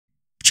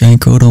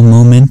GiantGrotle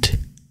moment.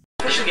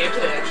 Official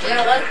gameplay, actually.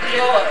 Yeah, let's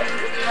do it.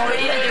 No, we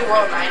need to do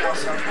World 9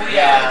 also. Well,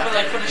 Yeah. but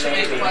like finish the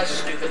game plus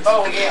stupid.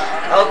 Oh,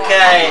 yeah.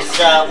 Okay,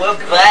 so we're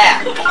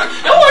back.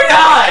 No, we're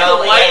not! Go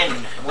What? in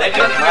with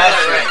the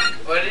mushroom.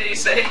 What did he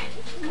say?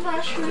 I'm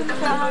gonna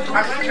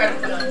try to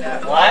put on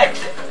that. What?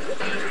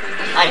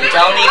 I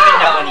don't even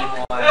know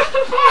anymore.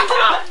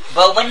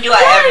 But when do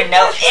I ever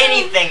know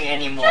anything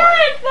anymore?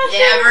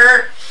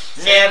 Never.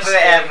 Never,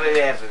 ever,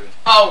 ever.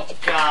 Oh,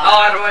 God. Oh,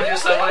 I don't want to do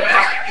something.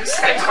 It's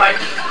fine.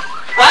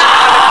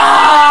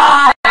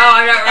 Ah! No,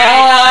 I'm not ready.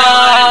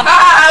 Well,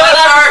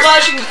 that was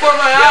flashing before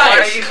my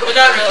eyes. But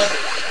not really.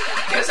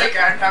 Because I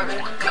ground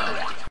covered.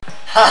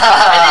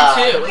 I did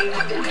too.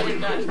 I did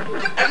not.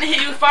 I'm gonna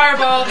hit you with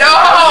fireball. No!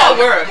 How does that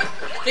work?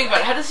 Think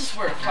about it. How does this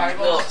work?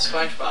 Fireball?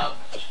 SpongeBob.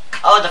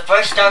 Oh, the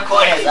first star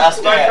coin is up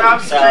there,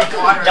 SpongeBob so can drink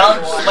water.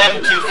 don't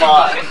swim too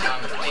far. No,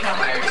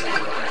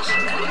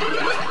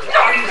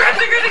 you guys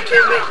are gonna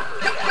kill me.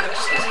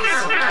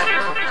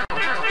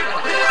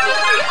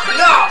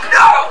 No,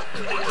 no!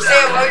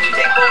 Sam, why would you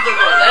take both of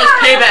them? That is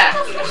payback.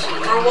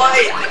 For what?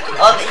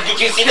 Oh, did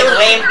you see the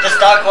flame? The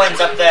star coin's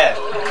up there.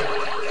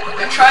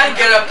 I tried to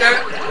get up there,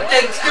 but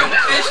then the stupid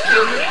fish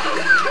killed me.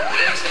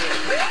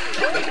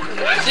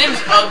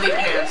 Sim's ugly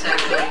pants,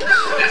 actually.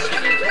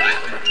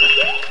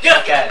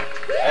 Okay,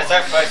 that's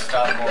our first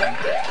star coin.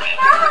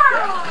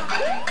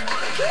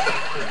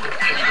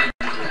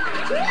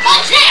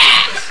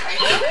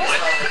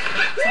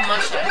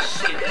 Mustache.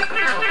 Stupid.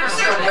 This is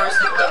the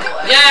worst level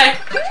ever. Yay!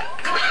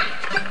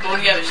 Well,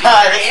 yeah, but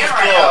Ah, this is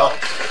cool.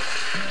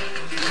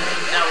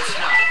 No, it's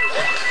not.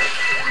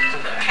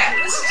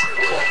 This is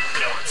cool.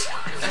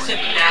 I said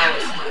now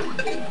it's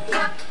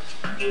not.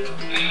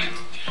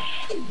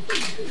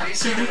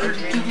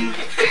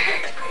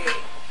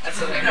 That's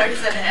what I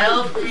said,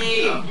 help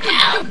me.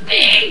 Help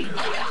me!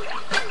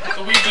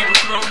 Luigi with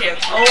throw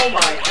cancer. Oh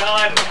my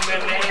god,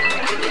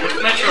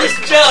 Metro. It's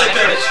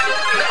jellyfish.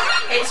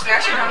 Hey,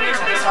 Smashing Homies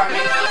on the song.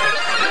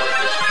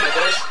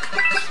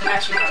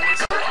 Smashing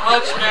Homies. I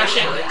like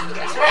smashing.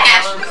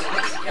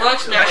 I like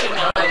smashing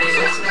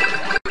melodies.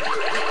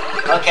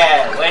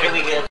 Okay, where do we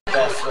get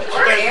the switch?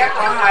 Okay,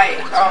 hi.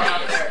 Oh,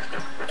 not there.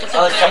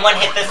 Oh, someone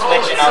hit the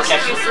switch and I'll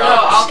catch the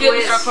No, I'll star. get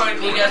the star card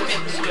and you guys get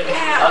the switch.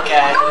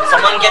 Okay,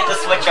 someone get the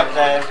switch up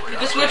there. Get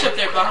the switch up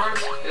there, Buffers.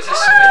 There's a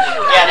switch.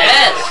 Yeah,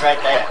 Yes. it's right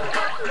there.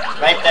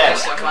 Right there.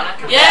 Step on it.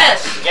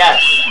 Yes!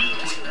 Yes.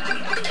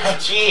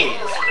 Jeez.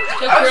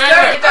 Took I was trying to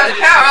forever. get that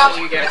power,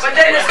 but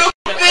then the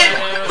stupid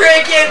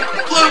freaking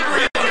blue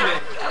green.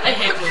 I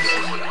hate this.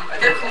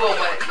 They're cool,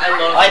 but I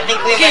love I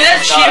think we okay,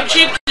 missed that's the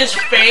cheap. dog, Cheap is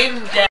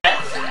fame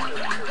death.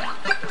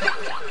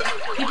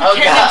 He Oh,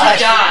 pretended gosh.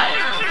 to die.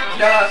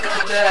 no,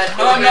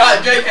 no, I'm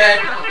not. JK.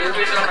 These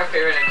are some of my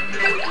favorite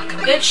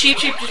enemies. Then Cheap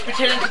just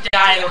pretended to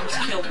die and almost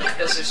killed me.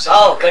 This is so.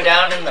 Oh, go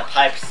down in the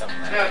pipe somewhere.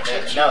 No,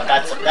 Cheap. No,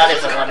 that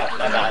is a one up.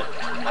 My bad.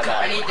 My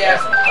bad. I need that.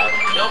 There's a pipe.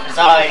 Nope.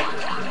 Sorry.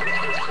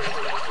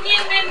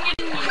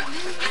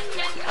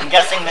 I'm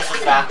guessing this is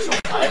the actual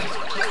pipe.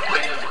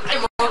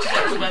 I wrote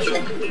that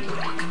special.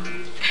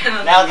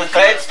 Now the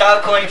third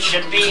star coin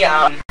should be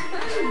Actually,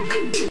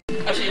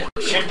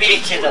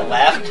 to the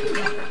left.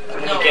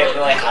 When No, you get wait.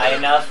 really high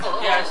enough.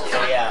 yeah, I see.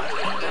 So yeah.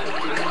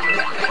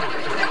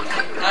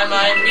 I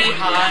might be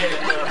high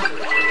enough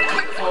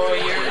for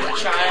your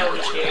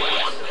childish games.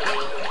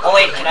 Oh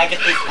wait, can I get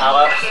these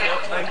power-ups?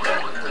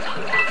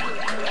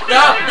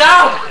 No,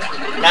 no!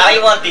 Now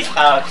you want these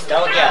power-ups,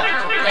 don't ya?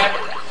 Grab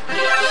it.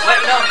 What?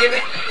 No, give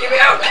me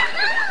out.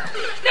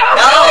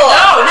 No!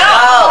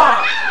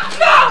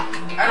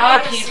 I don't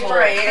want to see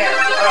where I am.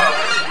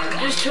 Oh.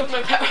 You just took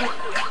my power.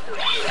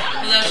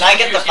 Can I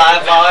get the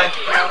 5 bar? Well,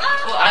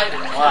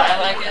 Why? I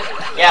like it.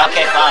 Yeah,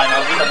 okay, fine.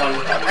 I'll be the one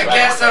with that. I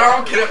guess I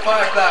don't get a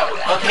 5 though.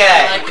 I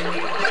Okay, like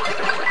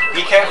it.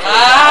 be careful.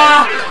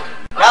 Ah!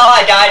 No,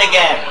 I died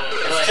again.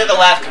 It's to the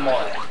left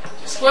more.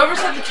 Whoever's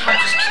at the top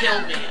just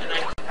killed me, and I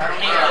hate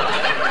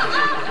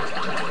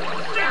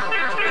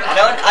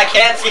I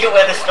can't see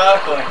where the star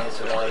coin is,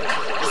 really.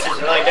 This is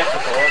really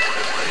difficult.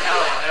 No,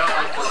 I don't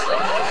like this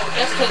stuff. it.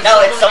 That's because No,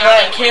 it's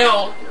somewhere-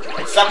 kill.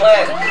 It's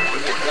somewhere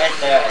right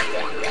there, I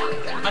think.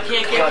 I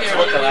can't You have get to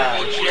here. look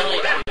around.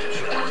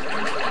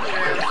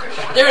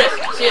 There it is.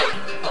 See it?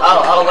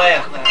 Oh, wait.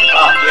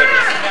 Oh, here it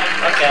is.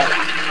 Okay.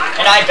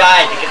 And I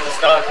died to get the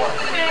star coin.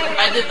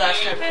 I did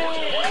last time.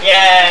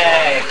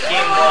 Yay!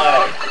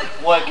 Teamwork.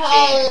 Work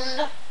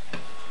team.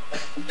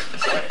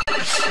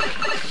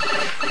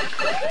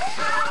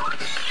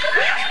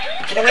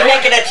 Can we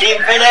make it a team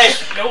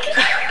finish? Nope.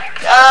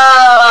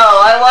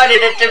 Oh, I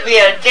wanted it to be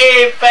a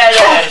team finish.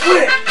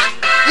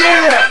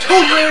 Yeah,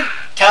 Toad.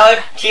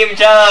 Toad, Team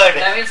Toad.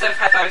 That means I've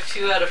high-fived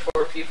 2 out of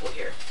 4 people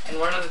here. And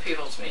one of the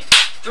people is me.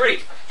 3.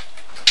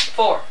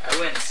 4. I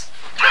wins.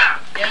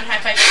 You haven't high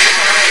five.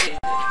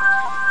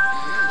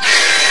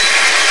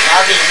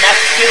 Now these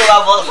next 2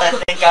 levels, I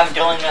think I'm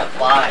doing it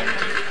blind.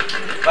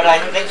 But I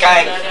think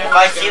if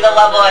I see the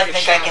level, I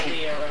think I can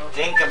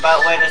think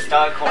about where the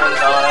star coins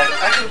are.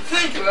 I can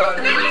think about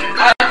it.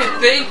 I can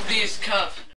think these cups.